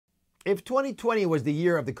If 2020 was the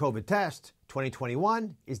year of the COVID test,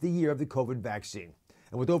 2021 is the year of the COVID vaccine.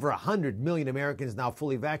 And with over 100 million Americans now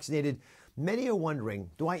fully vaccinated, many are wondering,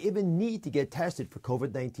 do I even need to get tested for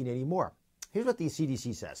COVID-19 anymore? Here's what the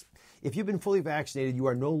CDC says. If you've been fully vaccinated, you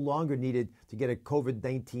are no longer needed to get a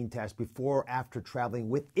COVID-19 test before or after traveling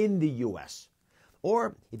within the U.S.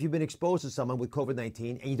 Or if you've been exposed to someone with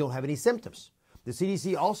COVID-19 and you don't have any symptoms. The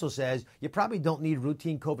CDC also says you probably don't need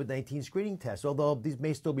routine COVID-19 screening tests, although these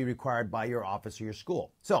may still be required by your office or your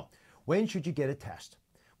school. So, when should you get a test?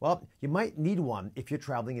 Well, you might need one if you're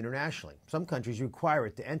traveling internationally. Some countries require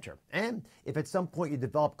it to enter. And if at some point you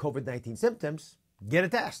develop COVID-19 symptoms, get a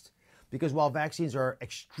test. Because while vaccines are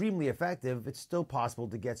extremely effective, it's still possible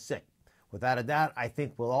to get sick. Without a doubt, I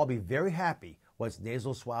think we'll all be very happy once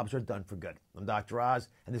nasal swabs are done for good. I'm Dr. Oz,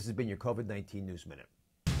 and this has been your COVID-19 News Minute.